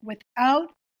without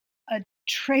a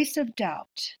trace of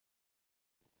doubt,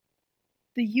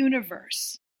 the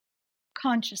universe,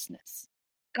 consciousness,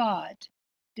 God,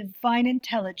 divine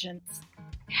intelligence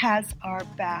has our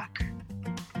back.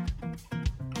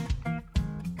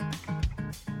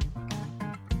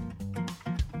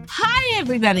 Hi,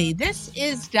 everybody. This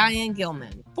is Diane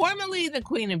Gilman, formerly the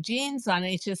Queen of Jeans on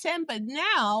HSN, but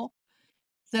now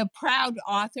the proud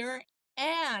author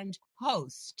and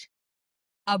host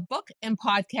of book and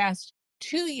podcast,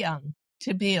 Too Young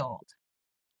to Be Old.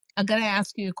 I'm going to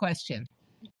ask you a question.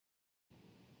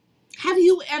 Have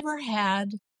you ever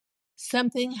had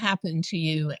something happen to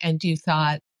you and you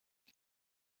thought,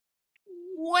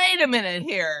 wait a minute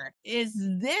here, is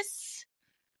this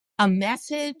a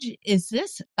message? Is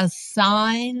this a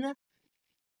sign?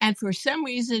 And for some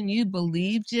reason you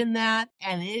believed in that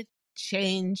and it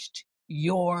changed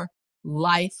your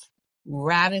life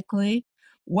radically?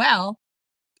 Well,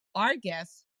 our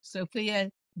guest,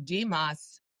 Sophia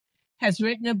Demas, has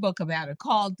written a book about it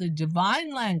called The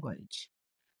Divine Language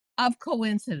of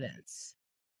Coincidence: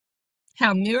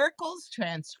 How Miracles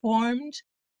Transformed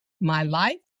My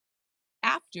Life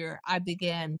After I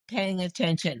Began Paying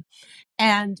Attention.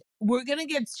 And we're going to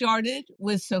get started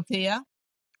with Sophia,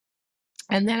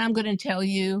 and then I'm going to tell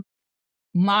you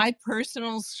my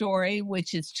personal story,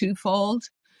 which is twofold,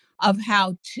 of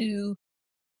how two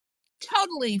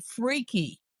totally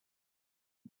freaky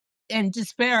and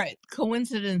disparate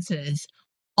coincidences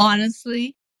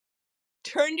honestly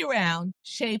turned around,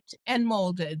 shaped, and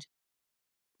molded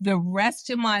the rest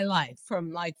of my life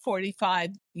from like 45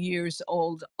 years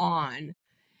old on.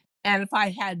 And if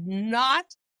I had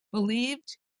not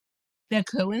believed that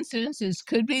coincidences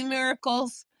could be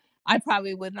miracles, I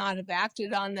probably would not have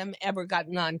acted on them, ever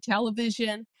gotten on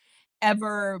television,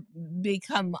 ever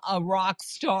become a rock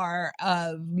star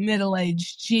of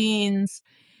middle-aged jeans.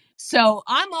 So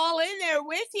I'm all in there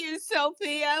with you,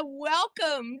 Sophia.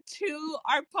 Welcome to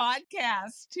our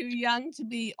podcast, Too Young to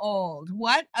Be Old.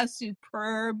 What a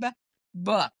superb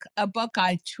book. A book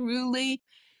I truly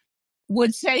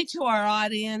would say to our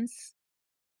audience,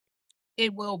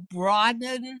 it will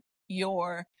broaden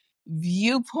your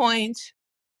viewpoint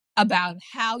about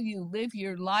how you live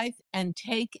your life and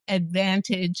take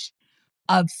advantage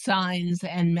of signs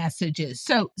and messages.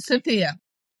 So, Sophia,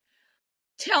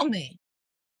 tell me,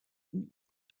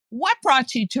 what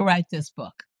brought you to write this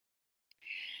book?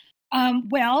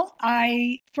 Well,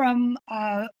 from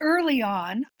early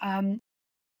on,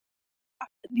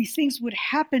 these things would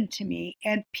happen to me,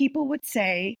 and people would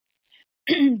say,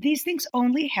 these things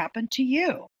only happen to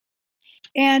you.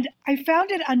 And I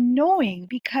found it annoying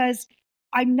because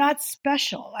I'm not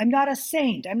special. I'm not a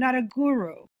saint. I'm not a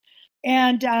guru.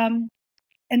 And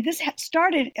this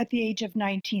started at the age of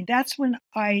 19. That's when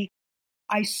I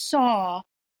saw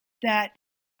that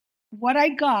what I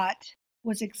got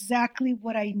was exactly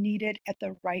what I needed at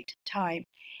the right time.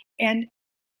 And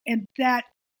that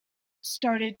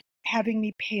started having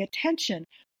me pay attention.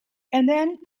 And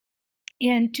then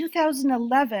in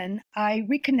 2011, I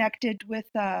reconnected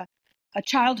with a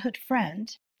childhood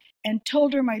friend and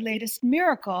told her my latest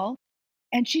miracle.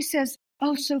 And she says,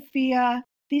 "Oh, Sophia,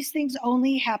 these things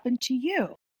only happen to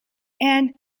you."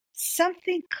 And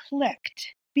something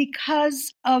clicked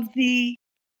because of the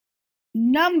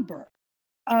number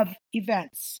of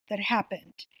events that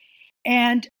happened.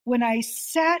 And when I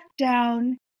sat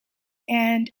down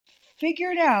and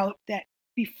figured out that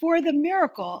before the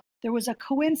miracle, there was a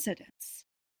coincidence.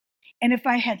 And if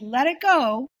I had let it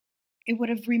go, it would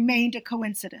have remained a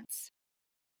coincidence.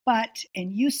 But,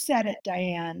 and you said it,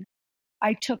 Diane,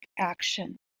 I took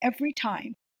action every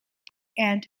time.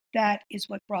 And that is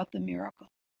what brought the miracle.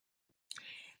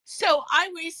 So I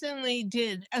recently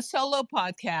did a solo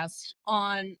podcast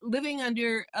on living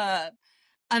under an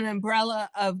umbrella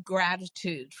of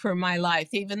gratitude for my life,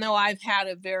 even though I've had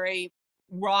a very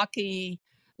rocky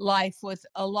life with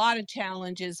a lot of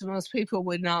challenges most people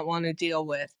would not want to deal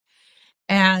with.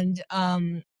 And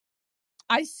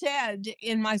I said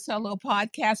in my solo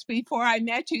podcast before I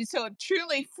met you, so it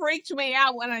truly freaked me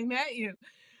out when I met you,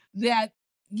 that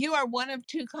you are one of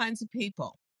two kinds of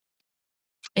people.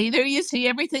 Either you see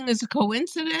everything as a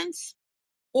coincidence,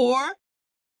 or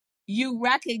you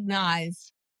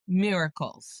recognize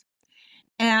miracles.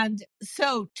 And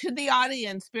so, to the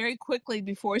audience, very quickly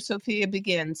before Sophia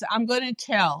begins, I'm going to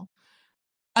tell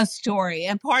a story.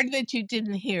 And part of it you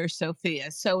didn't hear,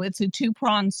 Sophia. So, it's a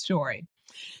two-pronged story.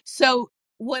 So,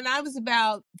 when I was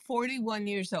about 41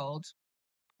 years old,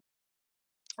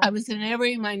 I was in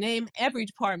every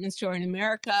department store in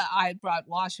America. I brought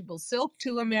washable silk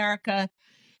to America,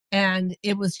 and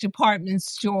it was department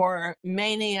store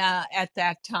mania at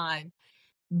that time.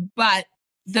 but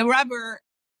the rubber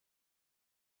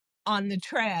on the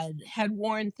tread had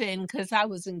worn thin because I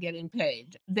wasn't getting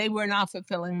paid. They were not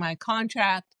fulfilling my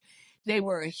contract. They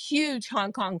were a huge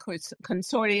Hong Kong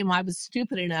consortium. I was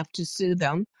stupid enough to sue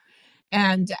them,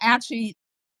 and actually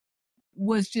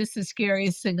was just the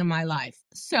scariest thing in my life.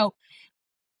 So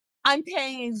I'm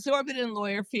paying exorbitant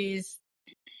lawyer fees,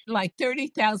 like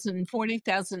 30,000,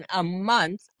 40,000 a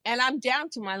month, and I'm down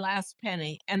to my last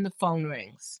penny, and the phone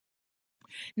rings.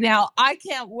 Now, I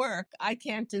can't work, I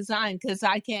can't design because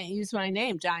I can't use my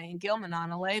name, Diane Gilman, on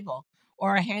a label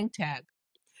or a hang tag.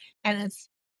 And it's,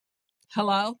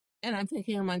 hello? And I'm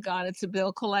thinking, oh my God, it's a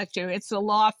bill collector. It's a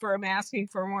law firm asking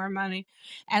for more money.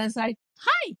 And it's like,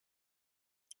 hi,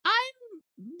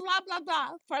 I'm blah, blah,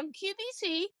 blah from QVC.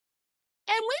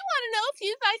 And we want to know if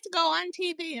you'd like to go on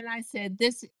TV. And I said,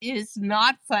 this is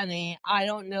not funny. I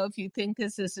don't know if you think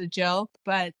this is a joke,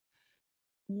 but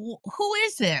who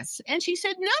is this? And she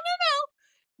said, no, no,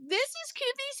 no. This is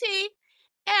QVC.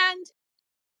 And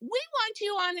we want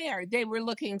you on air. They were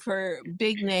looking for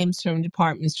big names from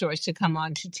department stores to come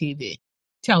on to TV,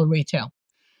 retail.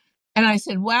 And I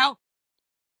said, well,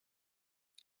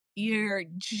 you're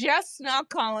just not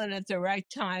calling at the right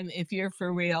time if you're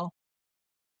for real.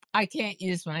 I can't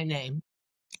use my name.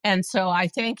 And so I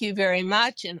thank you very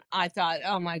much. And I thought,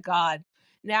 oh my God,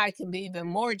 now I can be even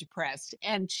more depressed.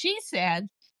 And she said,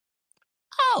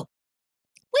 oh,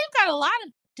 we've got a lot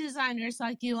of designers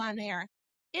like you on air.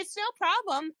 It's no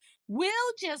problem. We'll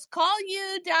just call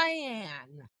you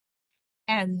Diane.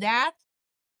 And that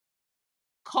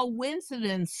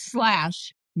coincidence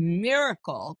slash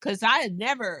miracle, because I had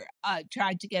never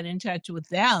tried to get in touch with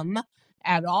them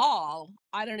at all.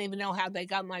 I don't even know how they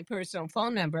got my personal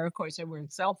phone number. Of course, there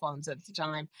weren't cell phones at the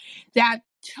time. That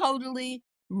totally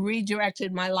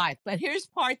redirected my life. But here's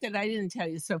part that I didn't tell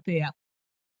you, Sophia.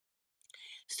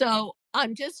 So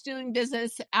I'm just doing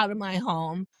business out of my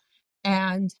home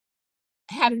and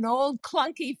had an old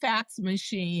clunky fax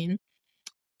machine,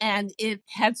 and it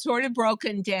had sort of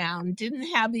broken down,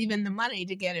 didn't have even the money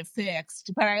to get it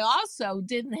fixed, but I also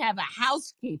didn't have a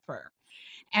housekeeper.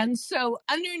 And so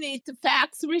underneath the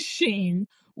fax machine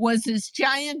was this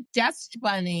giant dust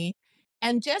bunny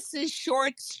and just this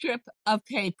short strip of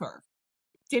paper.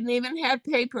 Didn't even have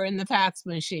paper in the fax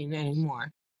machine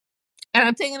anymore. And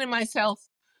I'm thinking to myself,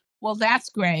 well, that's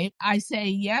great. I say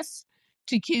yes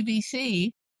to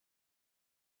QVC,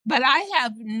 but I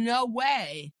have no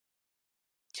way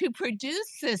to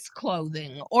produce this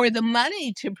clothing or the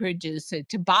money to produce it,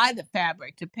 to buy the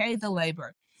fabric, to pay the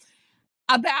labor.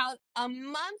 About a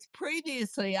month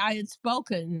previously, I had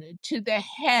spoken to the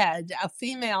head, a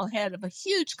female head of a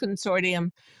huge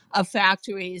consortium of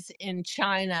factories in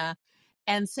China,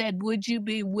 and said, would you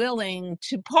be willing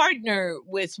to partner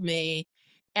with me?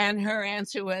 And her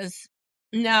answer was,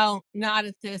 no, not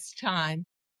at this time.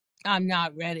 I'm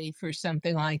not ready for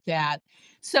something like that.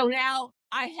 So now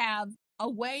I have a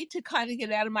way to kind of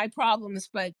get out of my problems,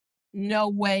 but no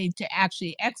way to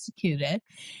actually execute it.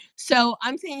 So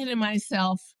I'm thinking to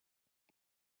myself,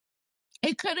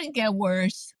 it couldn't get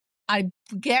worse. I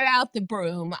get out the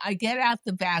broom, I get out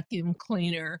the vacuum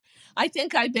cleaner. I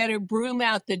think I better broom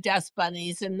out the dust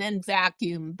bunnies and then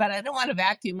vacuum, but I don't want to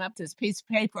vacuum up this piece of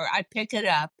paper. I pick it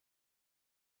up,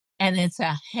 and it's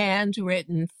a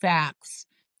handwritten fax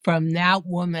from that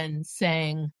woman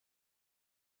saying,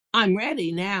 I'm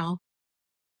ready now.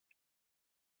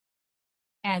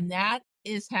 And that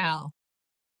is how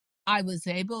I was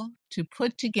able to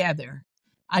put together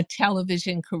a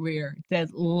television career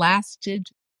that lasted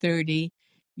 30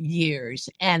 years.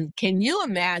 And can you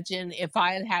imagine if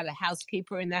I had had a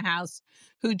housekeeper in the house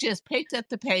who just picked up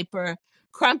the paper,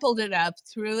 crumpled it up,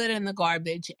 threw it in the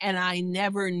garbage, and I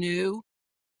never knew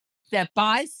that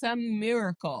by some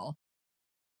miracle,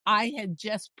 I had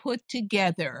just put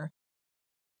together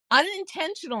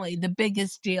unintentionally the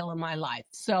biggest deal in my life.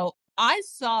 So I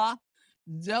saw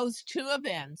those two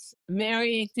events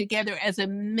marrying together as a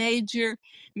major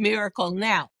miracle.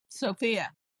 Now,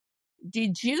 Sophia,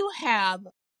 did you have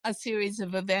a series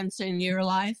of events in your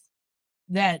life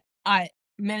that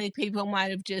many people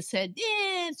might have just said,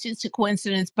 yeah, it's just a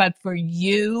coincidence, but for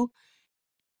you,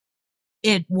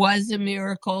 it was a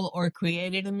miracle or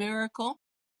created a miracle?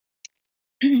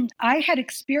 I had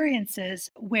experiences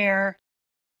where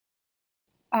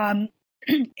um,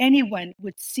 anyone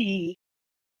would see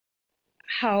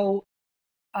how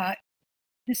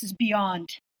this is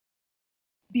beyond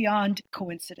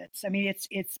coincidence. I mean,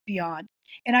 it's beyond.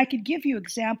 And I could give you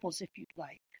examples if you'd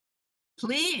like.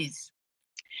 Please.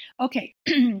 Okay,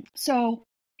 so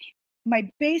my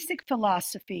basic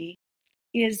philosophy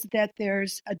is that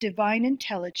there's a divine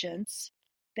intelligence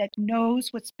that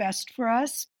knows what's best for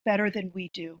us better than we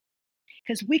do.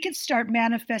 Because we can start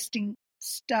manifesting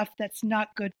stuff that's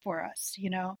not good for us, you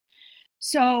know?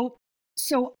 So,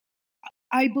 so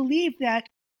I believe that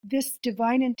this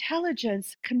divine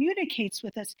intelligence communicates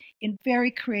with us in very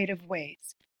creative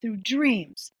ways through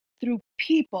dreams, through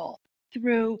people,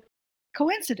 through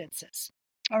coincidences.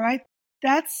 All right.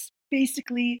 That's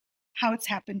basically how it's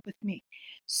happened with me.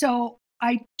 So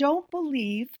I don't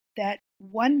believe that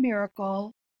one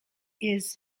miracle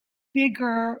is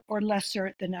bigger or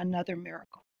lesser than another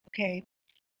miracle. Okay.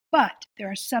 But there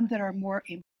are some that are more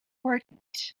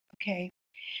important. Okay.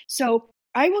 So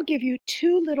I will give you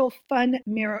two little fun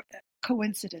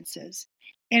coincidences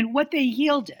and what they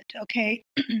yielded. Okay.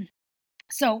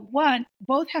 So one,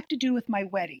 both have to do with my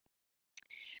wedding.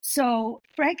 So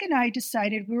Frank and I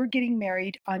decided we were getting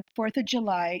married on 4th of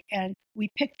July and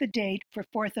we picked the date for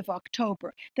 4th of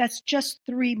October. That's just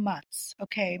 3 months.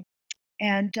 Okay.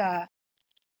 And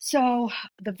so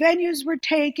the venues were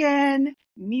taken,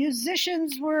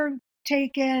 musicians were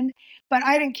taken, but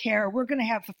I didn't care. We're going to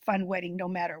have a fun wedding no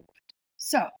matter what.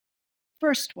 So,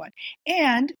 first one.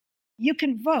 And you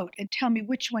can vote and tell me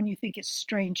which one you think is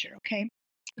stranger, okay?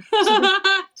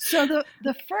 So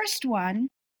the first one,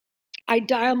 I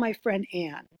dial my friend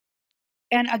Anne,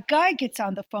 and a guy gets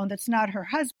on the phone that's not her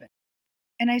husband.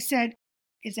 And I said,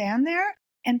 "Is Anne there?"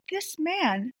 And this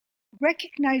man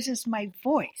recognizes my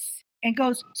voice and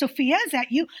goes, "Sophia, is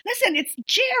that you? Listen, it's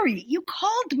Jerry. You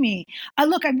called me.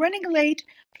 Look, I'm running late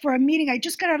for a meeting. I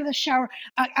just got out of the shower.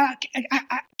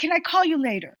 Can I call you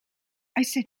later?" I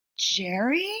said,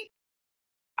 "Jerry?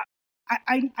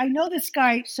 I know this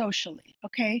guy socially,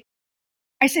 okay?"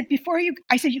 I said,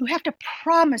 you have to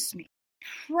promise me.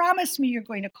 Promise me you're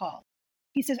going to call."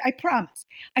 He says, "I promise."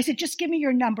 I said, "Just give me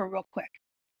your number real quick."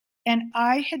 And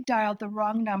I had dialed the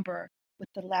wrong number with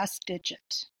the last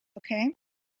digit, okay?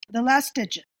 The last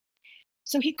digit.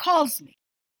 So he calls me.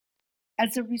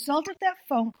 As a result of that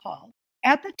phone call,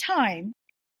 at the time,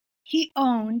 he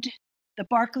owned the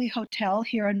Barclay Hotel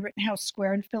here in Rittenhouse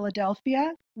Square in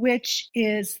Philadelphia, which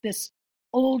is this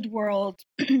old world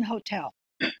hotel.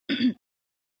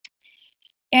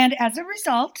 And as a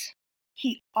result,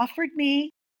 he offered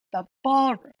me the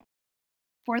ballroom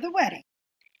for the wedding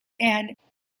and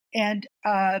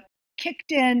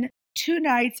kicked in 2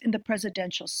 nights in the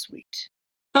presidential suite.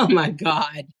 Oh my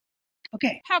God.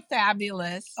 Okay. How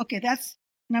fabulous. Okay, that's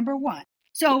number one.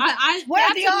 So what are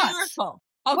that's the a odds? miracle.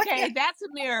 Okay, that's a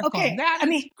miracle. Okay, That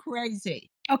is crazy.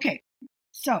 Okay,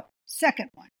 so second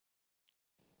one.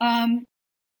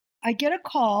 I get a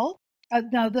call.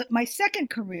 Now, my second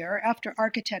career after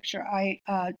architecture, I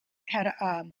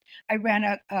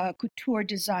ran a couture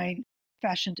design,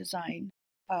 fashion design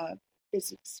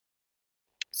business.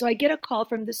 So I get a call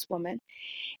from this woman,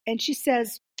 and she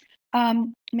says,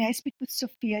 "May I speak with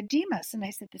Sophia Demas?" And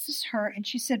I said, "This is her." And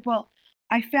she said, "Well,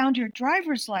 I found your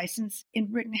driver's license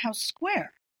in Rittenhouse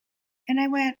Square." And I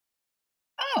went,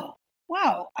 "Oh,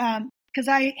 wow," because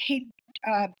I hate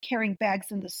carrying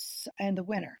bags in the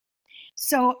winter.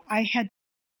 So I had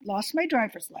lost my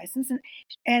driver's license,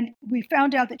 and we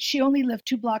found out that she only lived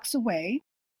 2 blocks away,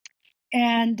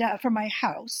 and from my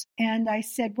house. And I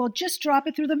said, "Well, just drop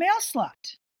it through the mail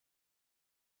slot."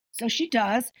 So she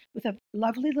does, with a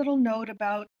lovely little note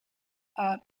about.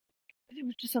 It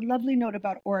was just a lovely note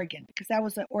about Oregon because that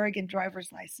was an Oregon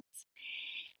driver's license.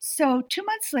 So 2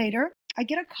 months later, I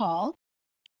get a call.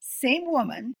 Same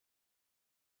woman.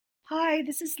 "Hi,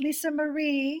 this is Lisa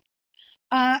Marie.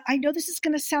 I know this is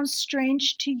going to sound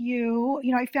strange to you.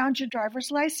 You know, I found your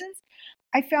driver's license.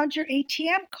 I found your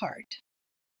ATM card."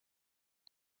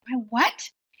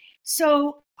 What?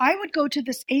 So I would go to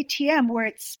this ATM where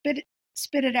it spit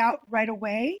it out right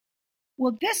away.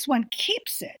 Well, this one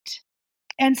keeps it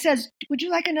and says, "Would you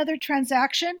like another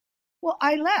transaction?" Well,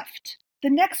 I left. The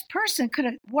next person could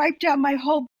have wiped out my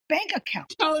whole bank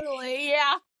account. Totally,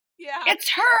 yeah. Yeah. It's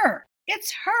her.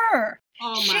 It's her.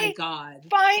 Oh my God.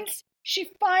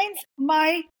 She finds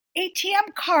my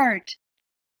ATM card.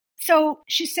 So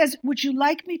she says, "Would you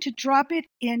like me to drop it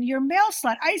in your mail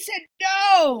slot?" I said,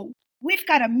 "No, we've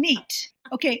got to meet."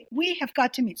 Okay, we have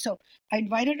got to meet. So I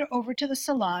invited her over to the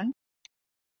salon.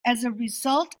 As a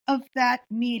result of that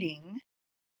meeting,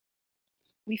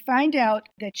 we find out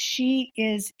that she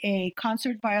is a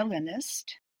concert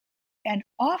violinist and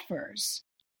offers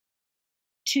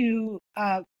to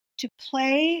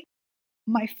play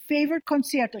my favorite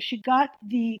concierto. She got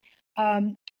the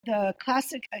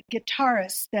classic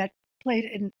guitarist that played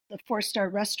in the 4-star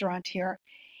restaurant here,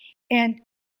 and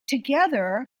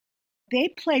together they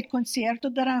played Concierto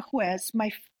de Aranjuez,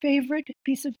 my favorite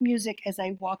piece of music, as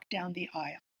I walked down the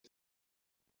aisle.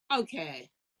 Okay.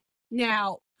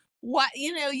 Now,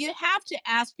 you have to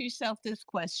ask yourself this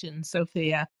question,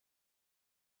 Sophia.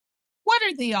 What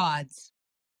are the odds?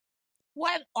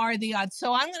 What are the odds?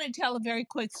 So I'm going to tell a very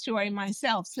quick story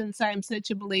myself, since I'm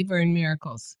such a believer in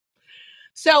miracles.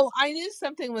 So I knew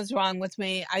something was wrong with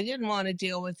me. I didn't want to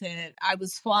deal with it. I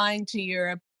was flying to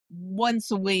Europe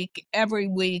once a week, every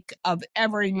week of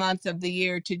every month of the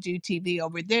year to do TV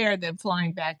over there, then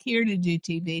flying back here to do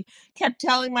TV. Kept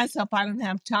telling myself I don't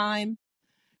have time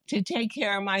to take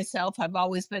care of myself. I've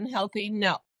always been healthy.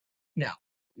 No, no,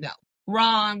 no.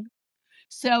 Wrong.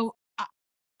 So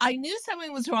I knew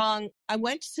something was wrong. I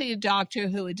went to see a doctor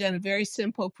who had done a very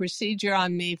simple procedure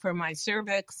on me for my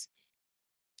cervix.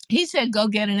 He said, go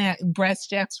get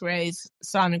breast x-rays,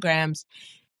 sonograms.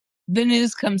 The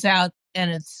news comes out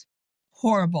and it's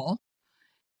horrible.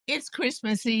 It's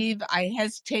Christmas Eve. I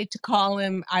hesitate to call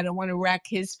him. I don't want to wreck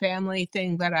his family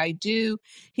thing, but I do.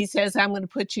 He says, I'm going to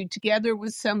put you together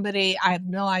with somebody. I have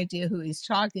no idea who he's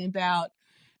talking about,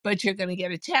 but you're going to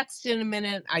get a text in a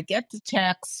minute. I get the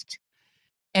text,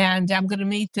 and I'm going to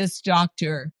meet this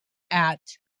doctor at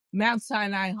Mount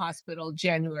Sinai Hospital,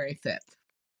 January 5th.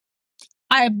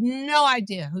 I have no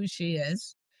idea who she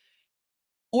is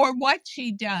or what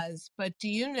she does, but do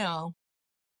you know,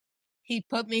 he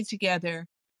put me together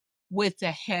with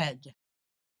the head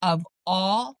of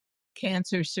all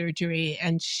cancer surgery,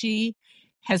 and she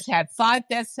has had 5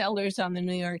 bestsellers on the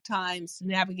New York Times,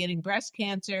 navigating breast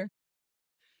cancer.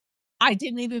 I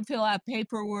didn't even fill out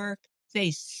paperwork.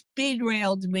 They speed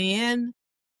railed me in.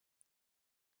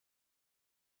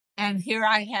 And here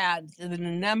I had the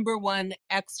number one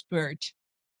expert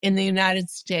in the United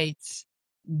States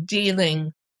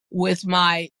dealing with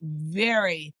my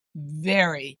very,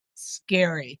 very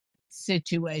scary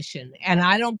situation. And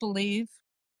I don't believe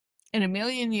in a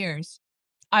million years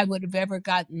I would have ever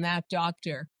gotten that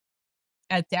doctor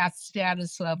at that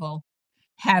status level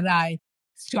had I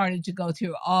started to go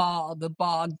through all the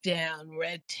bogged down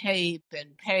red tape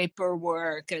and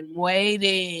paperwork and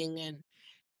waiting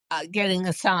and getting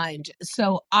assigned.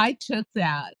 So I took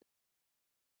that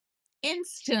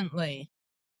instantly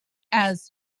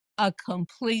as a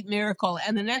complete miracle.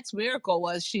 And the next miracle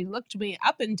was she looked me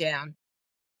up and down,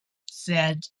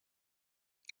 said,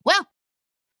 well,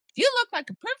 you look like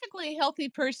a perfectly healthy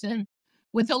person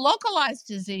with a localized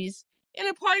disease in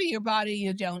a part of your body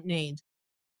you don't need.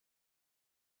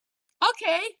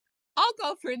 Okay, I'll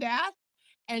go for that.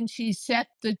 And she set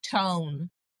the tone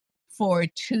for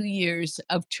 2 years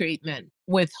of treatment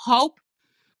with hope,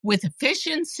 with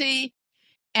efficiency.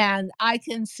 And I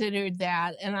considered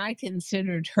that, and I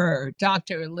considered her,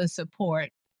 Dr. Alyssa Port,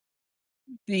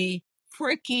 the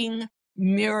freaking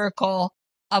miracle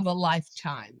of a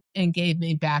lifetime, and gave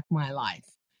me back my life.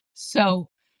 So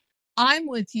I'm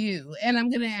with you, and I'm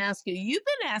going to ask you, you've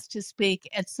been asked to speak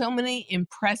at so many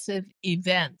impressive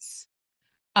events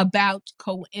about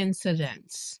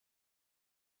coincidence.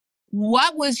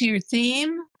 What was your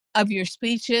theme of your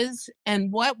speeches,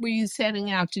 and what were you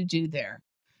setting out to do there?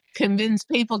 Convince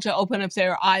people to open up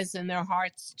their eyes and their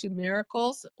hearts to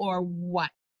miracles, or what?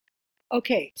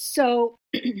 Okay, so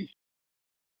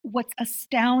what's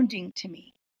astounding to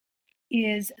me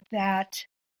is that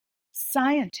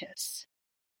scientists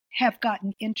have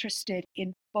gotten interested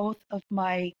in both of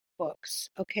my books.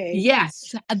 Okay.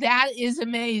 Yes, that is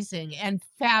amazing and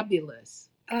fabulous.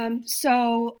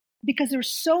 So because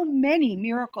there's so many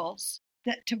miracles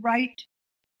that to write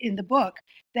in the book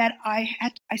that I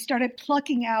started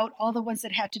plucking out all the ones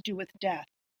that had to do with death,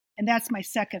 and that's my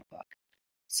second book.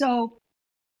 So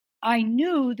I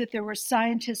knew that there were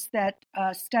scientists that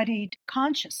studied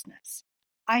consciousness.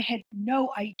 I had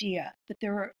no idea that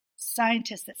there were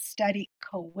scientists that study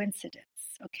coincidence.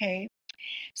 Okay,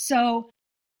 so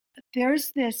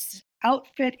there's this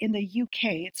outfit in the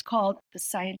UK. It's called the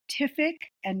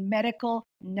Scientific and Medical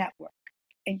Network.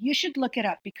 And you should look it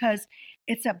up because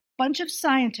it's a bunch of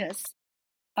scientists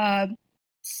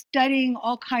studying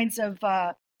all kinds of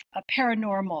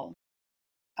paranormal,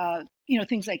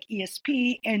 things like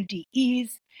ESP,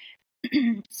 NDEs.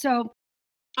 so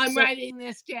I'm writing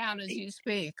this down as you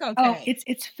speak. Okay. Oh,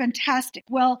 it's fantastic.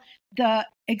 Well, the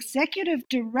executive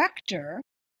director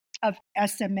of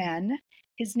SMN,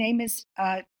 his name is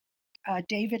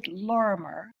David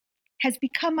Lorimer, has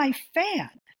become my fan.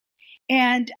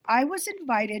 And I was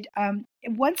invited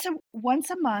once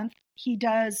a month. He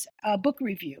does a book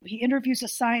review. He interviews a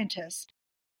scientist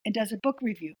and does a book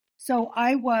review. So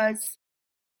I was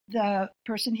the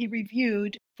person he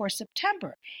reviewed for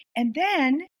September, and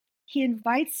then he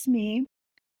invites me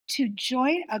to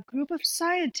join a group of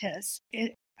scientists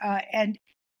and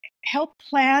help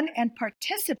plan and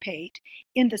participate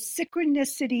in the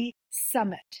Synchronicity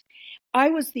summit. I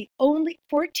was the only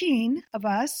 14 of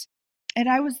us, and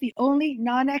I was the only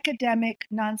non academic,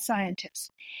 non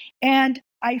scientist. And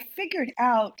I figured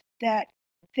out that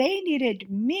they needed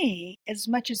me as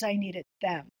much as I needed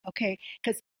them. Okay.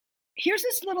 Because here's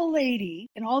this little lady,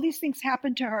 and all these things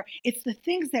happen to her. It's the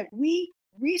things that we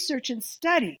research and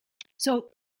study. So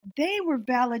they were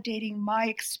validating my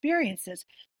experiences,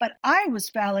 but I was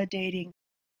validating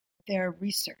their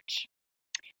research.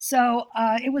 So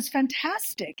it was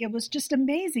fantastic. It was just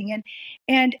amazing,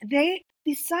 and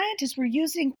these scientists were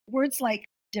using words like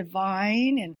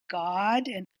divine and God,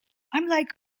 and I'm like,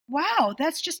 wow,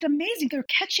 that's just amazing. They're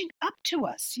catching up to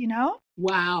us, you know.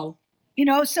 Wow.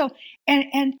 So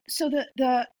and so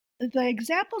the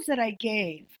examples that I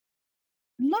gave,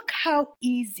 look how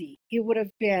easy it would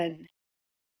have been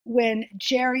when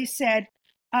Jerry said,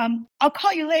 "I'll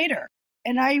call you later,"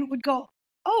 and I would go,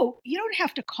 "Oh, you don't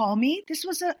have to call me. This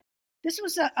was a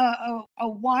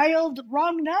wild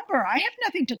wrong number. I have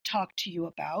nothing to talk to you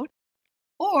about."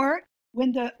 Or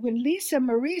when Lisa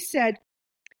Marie said,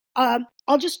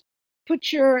 "I'll just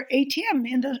put your ATM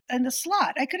in the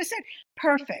slot," I could have said,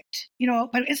 "Perfect,"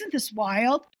 But isn't this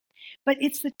wild? But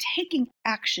it's the taking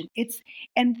action.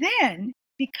 And then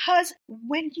because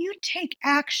when you take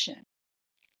action,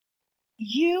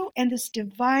 you and this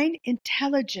divine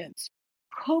intelligence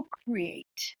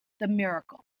co-create the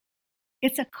miracle.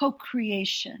 It's a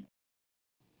co-creation.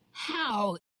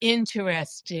 How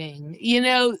interesting.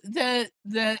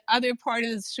 The other part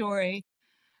of the story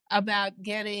about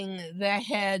getting the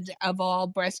head of all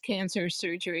breast cancer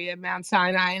surgery at Mount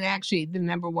Sinai, and actually the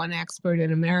number one expert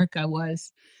in America,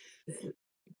 was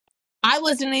I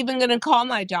wasn't even going to call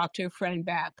my doctor friend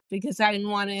back because I didn't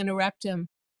want to interrupt him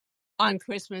on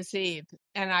Christmas Eve.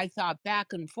 And I thought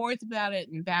back and forth about it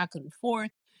and back and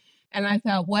forth. And I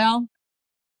thought, well,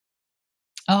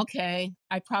 okay,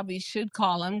 I probably should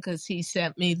call him because he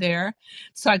sent me there.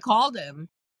 So I called him,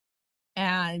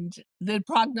 and the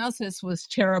prognosis was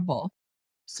terrible.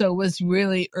 So it was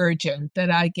really urgent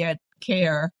that I get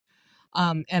care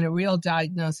and a real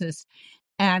diagnosis.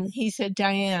 And he said,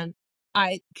 Diane,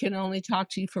 I can only talk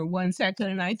to you for 1 second.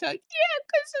 And I thought, yeah,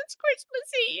 because it's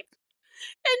Christmas Eve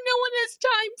and no one has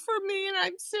time for me and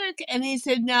I'm sick. And he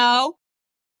said, no,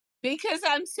 because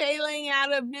I'm sailing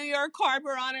out of New York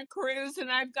Harbor on a cruise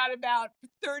and I've got about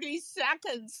 30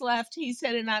 seconds left. He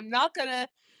said, and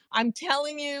I'm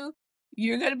telling you,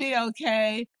 you're going to be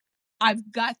okay.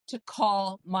 I've got to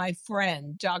call my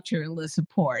friend, Dr. Alyssa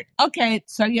Port. Okay,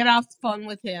 so I get off the phone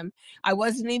with him. I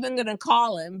wasn't even going to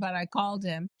call him, but I called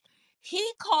him. He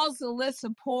calls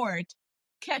Alyssa Port.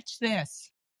 Catch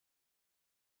this.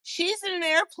 She's in an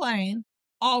airplane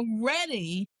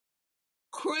already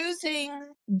cruising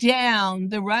down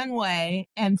the runway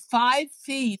and 5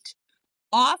 feet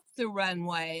off the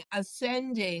runway,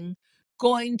 ascending,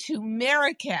 going to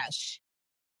Marrakesh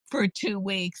for 2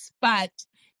 weeks. But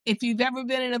if you've ever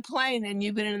been in a plane and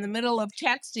you've been in the middle of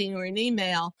texting or an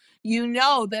email, you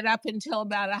know that up until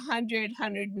about 100,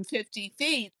 150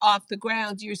 feet off the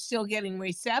ground, you're still getting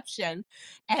reception.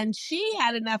 And she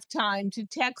had enough time to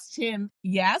text him,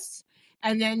 yes,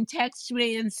 and then text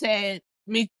me and say,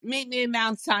 meet me in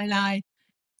Mount Sinai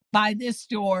by this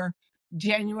door,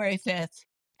 January 5th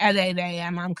at 8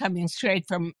 a.m. I'm coming straight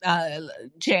from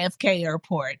JFK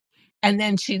Airport. And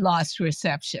then she lost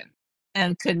reception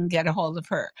and couldn't get a hold of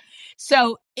her.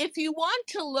 So if you want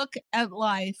to look at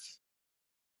life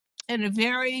in a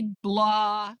very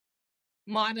blah,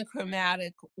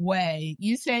 monochromatic way,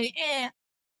 you say,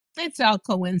 it's all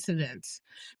coincidence.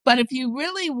 But if you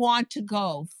really want to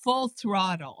go full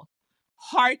throttle,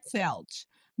 heartfelt,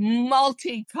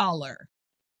 multicolor,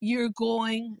 you're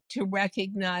going to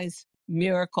recognize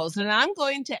miracles. And I'm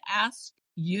going to ask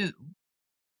you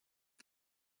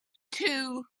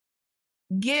to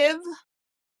give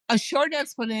a short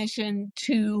explanation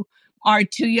to our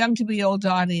too young to be old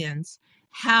audience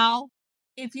how,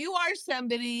 if you are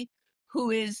somebody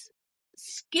who is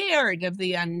scared of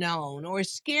the unknown or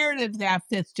scared of that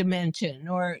fifth dimension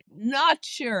or not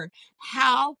sure,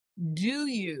 how do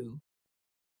you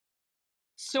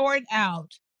sort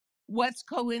out what's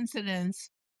coincidence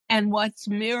and what's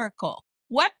miracle?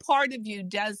 What part of you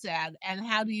does that, and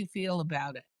how do you feel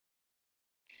about it?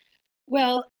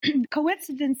 Well,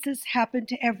 coincidences happen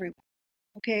to everyone.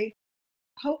 Okay,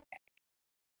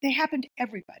 they happen to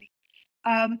everybody.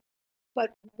 Um,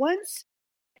 but once,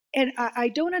 and I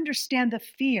don't understand the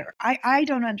fear. I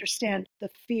don't understand the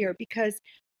fear because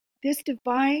this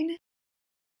divine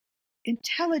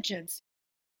intelligence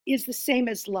is the same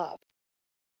as love.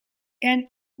 And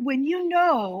when you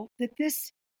know that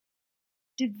this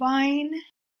divine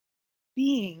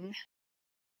being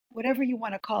whatever you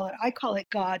want to call it, I call it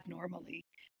God normally.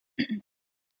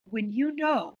 When you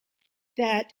know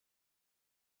that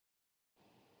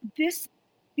this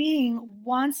being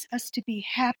wants us to be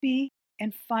happy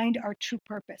and find our true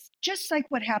purpose, just like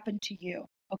what happened to you.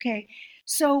 Okay.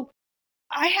 So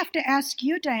I have to ask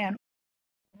you, Diane,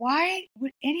 why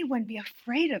would anyone be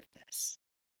afraid of this?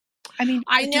 I mean,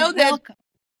 I to know that welcome.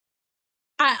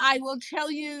 I will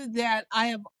tell you that I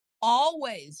have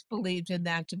always believed in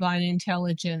that divine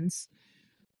intelligence.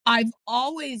 I've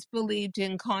always believed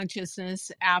in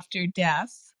consciousness after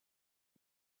death.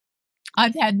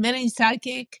 I've had many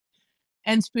psychic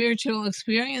and spiritual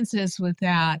experiences with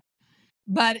that,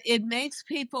 but it makes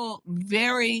people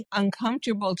very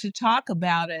uncomfortable to talk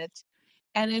about it.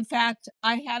 And in fact,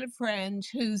 I had a friend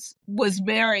who was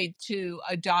married to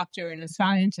a doctor and a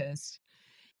scientist,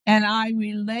 and I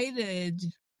related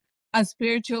a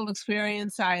spiritual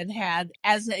experience I had had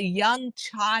as a young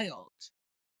child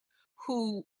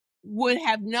who would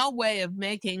have no way of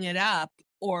making it up,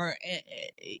 or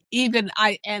even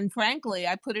and frankly,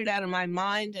 I put it out of my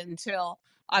mind until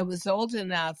I was old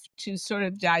enough to sort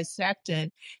of dissect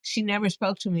it. She never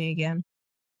spoke to me again.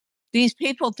 These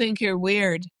people think you're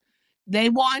weird. They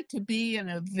want to be in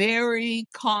a very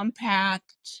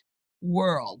compact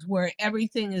world where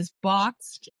everything is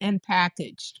boxed and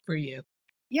packaged for you.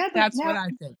 Yeah, That's what I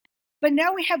think, but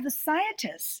now we have the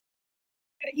scientists,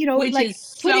 which like is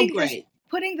so putting this, great.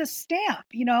 putting the stamp,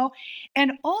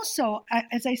 and also,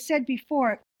 as I said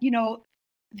before,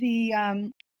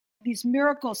 the these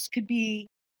miracles could be,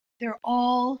 they're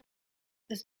all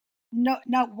this, no,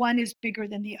 not one is bigger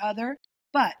than the other,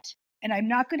 but, and I'm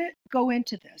not going to go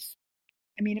into this.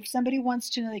 I mean, if somebody wants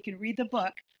to know, they can read the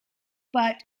book.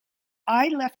 But I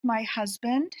left my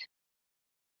husband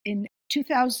in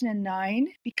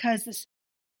 2009 because this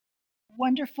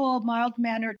wonderful, mild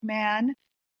mannered man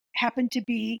happened to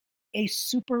be a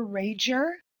super rager,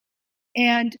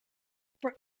 and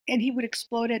for, and he would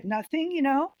explode at nothing,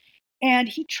 and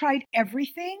he tried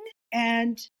everything.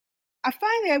 And I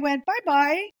went bye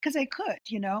bye because I could,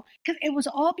 because it was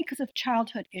all because of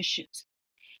childhood issues.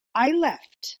 I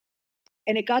left,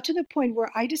 and it got to the point where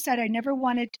I decided I never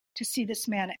wanted to see this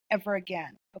man ever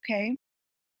again. Okay.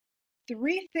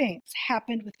 Three things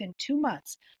happened within 2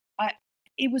 months. Uh,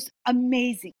 it was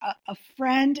amazing. A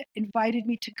friend invited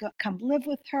me to come live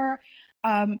with her,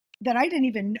 that I didn't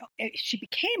even know. She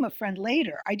became a friend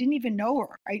later. I didn't even know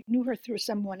her. I knew her through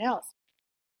someone else.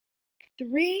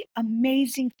 Three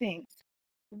amazing things.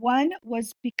 One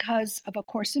was because of A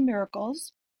Course in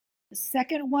Miracles. The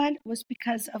second one was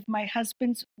because of my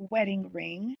husband's wedding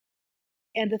ring.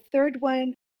 And the third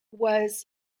one was,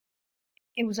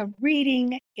 it was a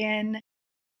reading in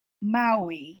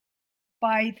Maui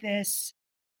by this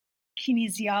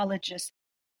kinesiologist.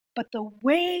 But the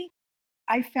way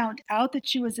I found out that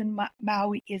she was in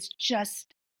Maui is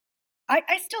just,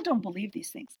 I still don't believe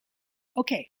these things.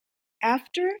 Okay,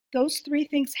 after those three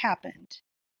things happened,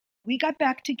 we got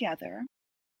back together,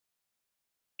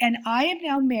 and I am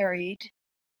now married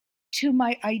to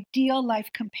my ideal life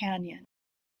companion.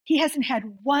 He hasn't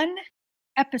had one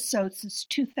episode since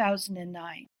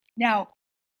 2009. Now,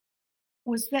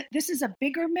 was that this is a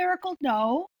bigger miracle?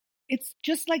 No. It's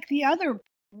just like the other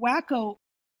wacko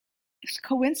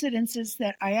coincidences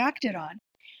that I acted on.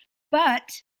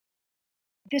 But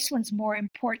this one's more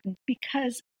important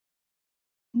because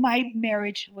my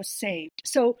marriage was saved.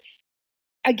 So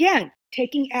again,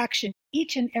 taking action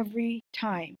each and every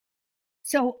time.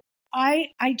 So I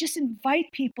just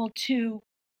invite people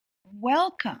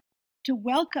welcome to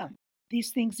welcome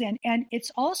these things in. And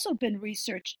it's also been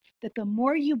researched that the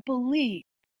more you believe,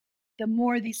 the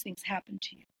more these things happen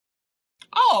to you.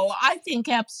 Oh, I think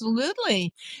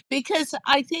absolutely. Because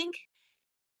I think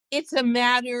it's a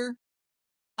matter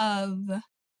of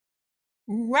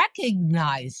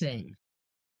recognizing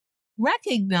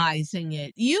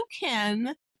it. You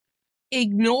can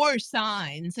ignore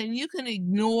signs, and you can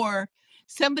ignore,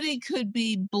 somebody could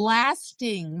be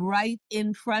blasting right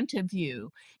in front of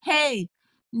you. Hey,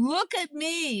 look at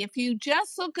me. If you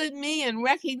just look at me and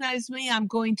recognize me, I'm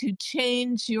going to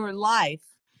change your life.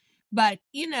 But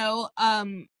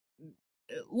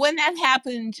when that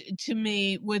happened to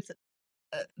me with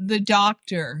the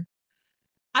doctor,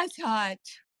 I thought,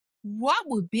 what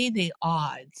would be the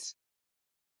odds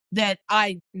that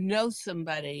I know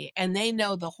somebody and they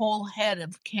know the whole head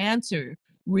of cancer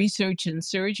research and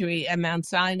surgery at Mount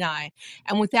Sinai,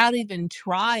 and without even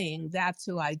trying, that's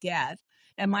who I get.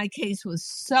 And my case was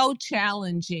so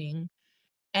challenging,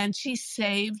 and she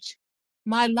saved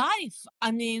my life.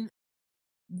 I mean,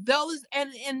 those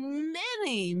and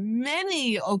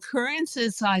many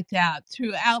occurrences like that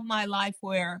throughout my life,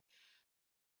 where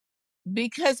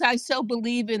because I so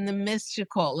believe in the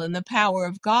mystical and the power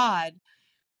of God,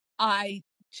 I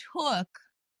took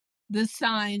the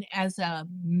sign as a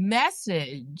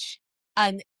message,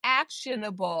 an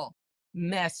actionable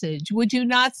message. Would you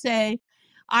not say?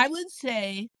 I would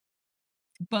say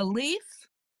belief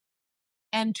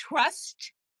and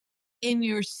trust in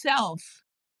yourself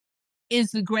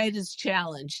is the greatest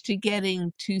challenge to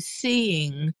getting to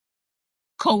seeing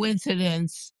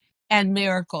coincidence and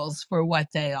miracles for what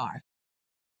they are.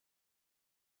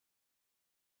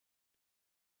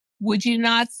 Would you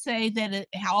not say that it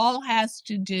all has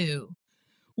to do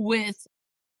with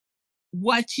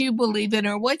what you believe in,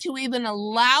 or what you even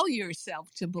allow yourself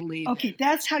to believe Okay, in?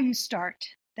 that's how you start.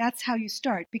 That's how you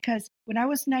start. Because when I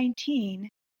was 19,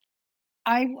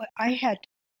 I had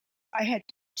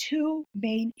two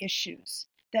main issues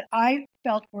that I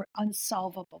felt were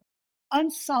unsolvable.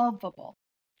 Unsolvable.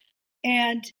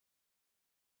 And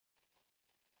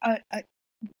uh, uh,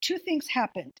 two things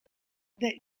happened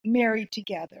that married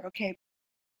together. Okay,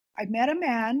 I met a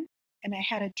man and I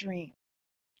had a dream.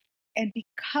 And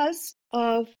because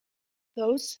of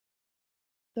those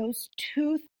those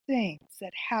two things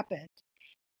that happened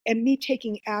and me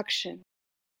taking action,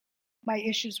 my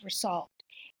issues were solved.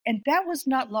 And that was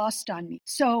not lost on me.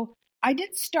 So I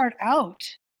didn't start out.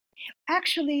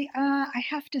 Actually, I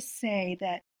have to say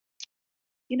that,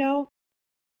 you know,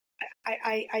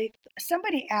 I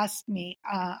somebody asked me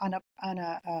on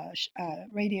a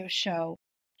radio show,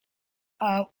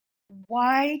 uh,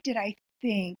 why did I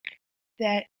think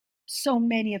that so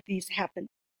many of things happened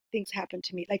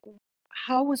to me? Like,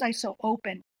 how was I so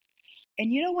open?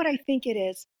 And you know what I think it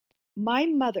is? My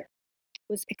mother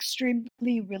was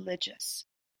extremely religious.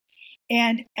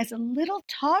 And as a little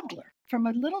toddler, from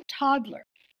a little toddler,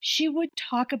 she would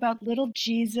talk about little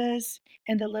Jesus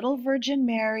and the little Virgin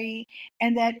Mary,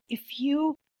 and that if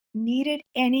you needed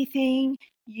anything,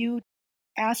 you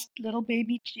asked little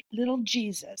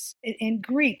Jesus. In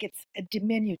Greek, it's a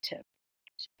diminutive.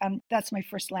 That's my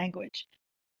first language.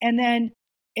 And then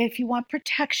if you want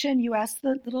protection, you ask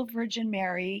the little Virgin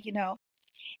Mary, you know.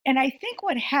 And I think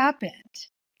what happened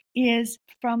is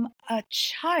from a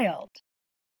child,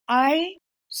 I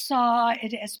saw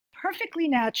it as perfectly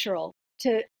natural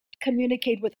to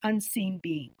communicate with unseen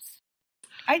beings.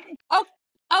 I think, Oh,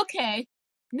 okay.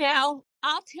 Now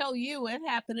I'll tell you what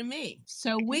happened to me.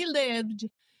 So okay, we lived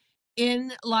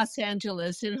in Los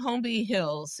Angeles, in Holmby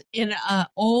Hills, in an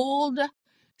old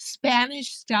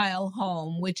Spanish style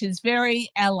home, which is very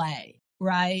LA,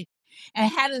 right? It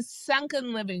had a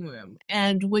sunken living room.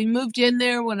 And we moved in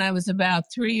there when I was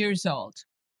about 3 years old.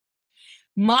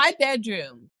 My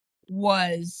bedroom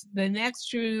was the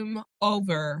next room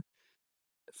over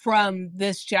from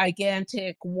this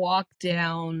gigantic walk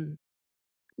down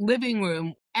living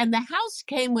room. And the house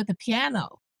came with a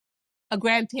piano, a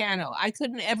grand piano. I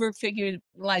couldn't ever figure,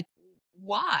 like,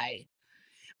 why.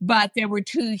 But there were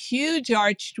two huge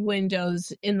arched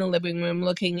windows in the living room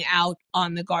looking out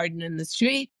on the garden and the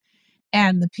street,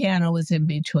 and the piano was in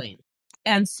between.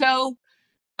 And so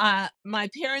my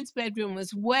parents' bedroom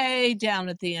was way down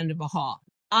at the end of a hall.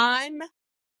 I'm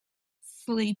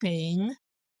sleeping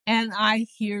and I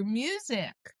hear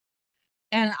music,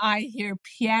 and I hear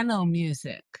piano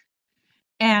music,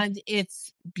 and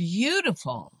it's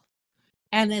beautiful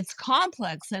and it's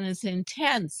complex and it's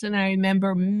intense. And I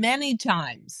remember many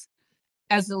times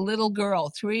as a little girl,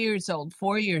 3 years old,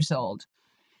 4 years old,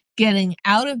 getting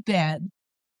out of bed,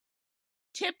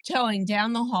 tiptoeing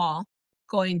down the hall,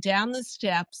 going down the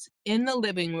steps in the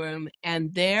living room,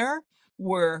 and there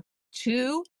were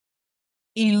two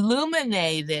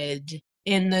illuminated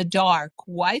in the dark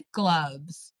white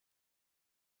gloves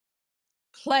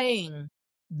playing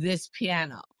this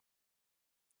piano.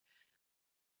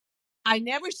 I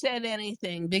never said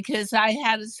anything because I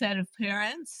had a set of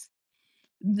parents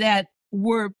that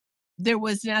were, there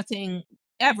was nothing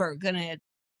ever going to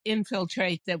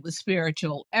infiltrate that was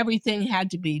spiritual. Everything had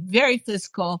to be very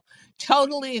physical,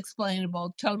 totally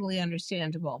explainable, totally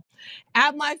understandable.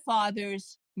 At my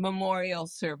father's memorial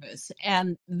service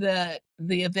and the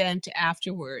event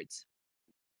afterwards,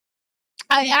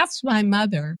 I asked my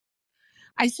mother,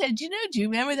 I said, do you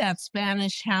remember that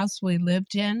Spanish house we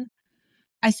lived in?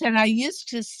 I said, I used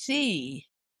to see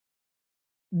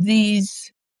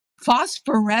these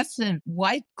phosphorescent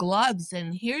white gloves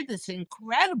and hear this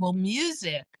incredible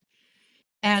music.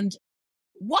 And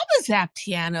what was that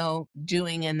piano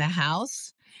doing in the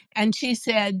house? And she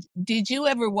said, did you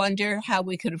ever wonder how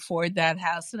we could afford that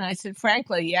house? And I said,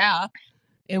 frankly, yeah,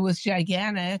 it was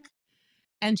gigantic.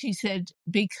 And she said,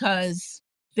 because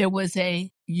there was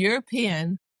a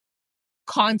European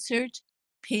concert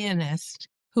pianist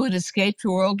who had escaped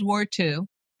World War II,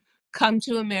 come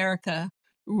to America,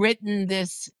 written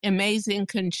this amazing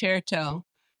concerto,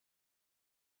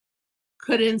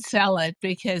 couldn't sell it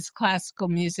because classical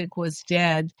music was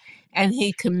dead, and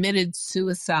he committed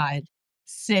suicide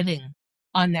sitting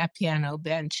on that piano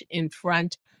bench in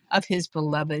front of his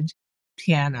beloved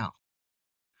piano.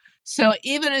 So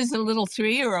even as a little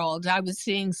 3-year-old, I was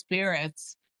seeing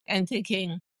spirits and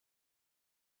thinking,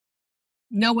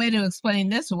 no way to explain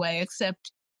this away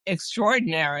except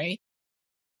extraordinary,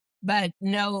 but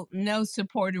no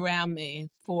support around me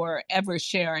for ever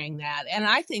sharing that. And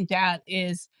I think that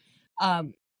is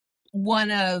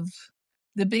one of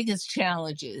the biggest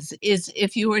challenges, is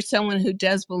if you are someone who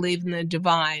does believe in the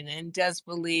divine and does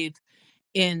believe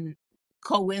in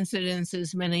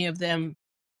coincidences, many of them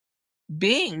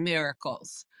being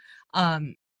miracles,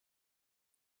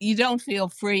 you don't feel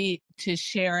free to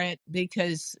share it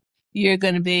because you're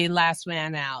going to be last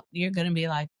man out. You're going to be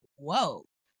like, whoa,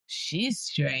 she's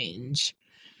strange.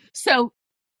 So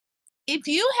if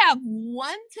you have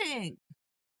one thing,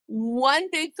 one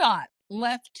big thought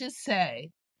left to say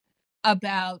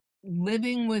about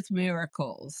living with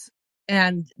miracles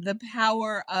and the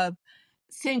power of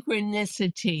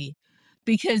synchronicity,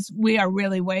 because we are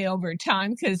really way over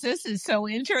time because this is so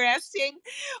interesting,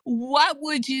 what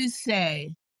would you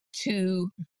say to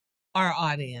our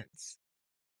audience?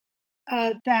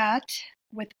 That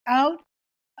without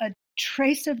a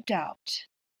trace of doubt,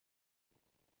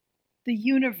 the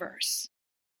universe,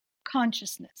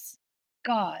 consciousness,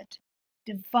 God,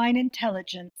 divine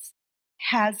intelligence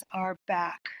has our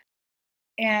back.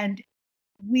 And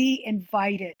we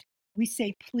invite it. We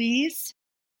say, please.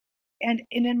 And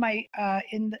in my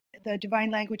in the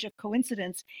divine language of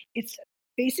coincidence, it's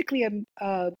basically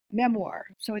a memoir.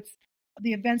 So it's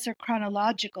the events are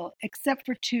chronological, except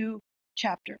for 2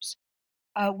 chapters.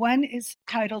 One is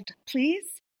titled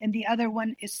Please, and the other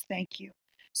one is Thank You.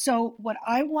 So, what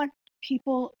I want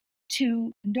people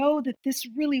to know that this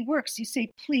really works. You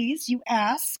say please, you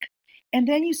ask, and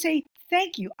then you say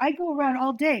thank you. I go around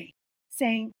all day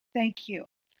saying thank you.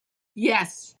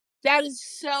 Yes, that is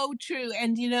so true.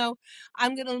 And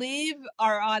I'm going to leave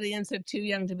our audience of Too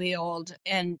Young to Be Old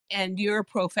and your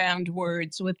profound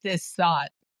words with this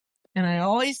thought. And I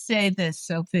always say this,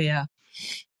 Sophia.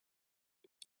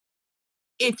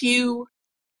 If you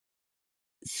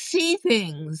see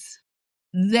things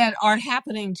that are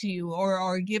happening to you or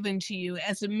are given to you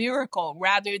as a miracle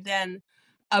rather than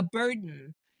a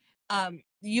burden,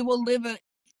 you will live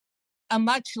a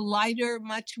much lighter,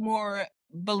 much more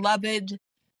beloved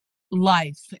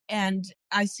life. And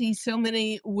I see so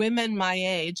many women my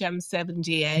age, I'm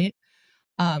 78,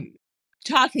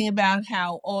 talking about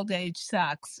how old age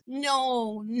sucks.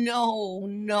 No, no,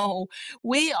 no.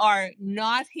 We are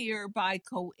not here by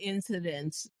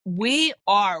coincidence. We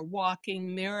are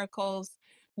walking miracles.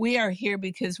 We are here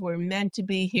because we're meant to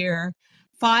be here.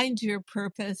 Find your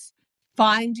purpose,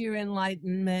 find your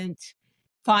enlightenment,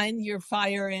 find your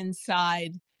fire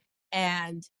inside,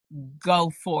 and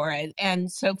go for it.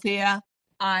 And Sophia,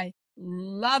 I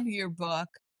love your book.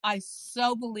 I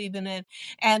so believe in it.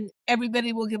 And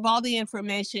everybody will give all the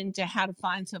information to how to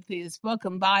find Sophia's book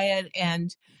and buy it,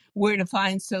 and where to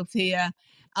find Sophia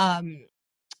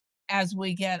as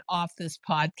we get off this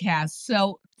podcast.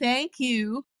 So thank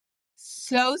you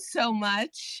so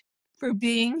much for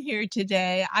being here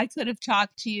today. I could have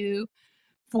talked to you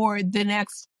for the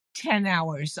next 10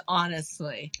 hours,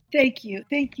 honestly. Thank you.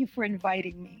 Thank you for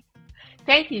inviting me.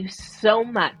 Thank you so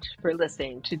much for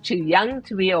listening to Too Young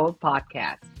to Be Old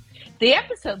podcast. The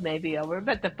episode may be over,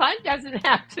 but the fun doesn't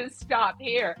have to stop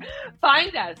here.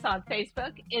 Find us on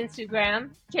Facebook,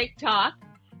 Instagram, TikTok,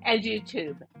 and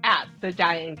YouTube at The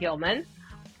Diane Gilman,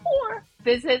 or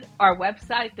visit our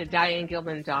website,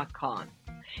 thedianegilman.com.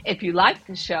 If you like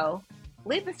the show,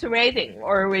 leave us a rating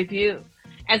or a review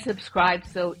and subscribe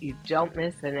so you don't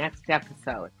miss the next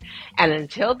episode. And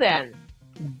until then,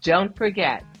 don't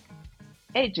forget,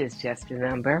 age is just a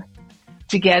number.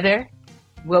 Together,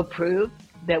 we'll prove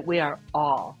that we are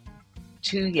all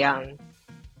too young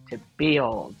to be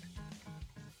old.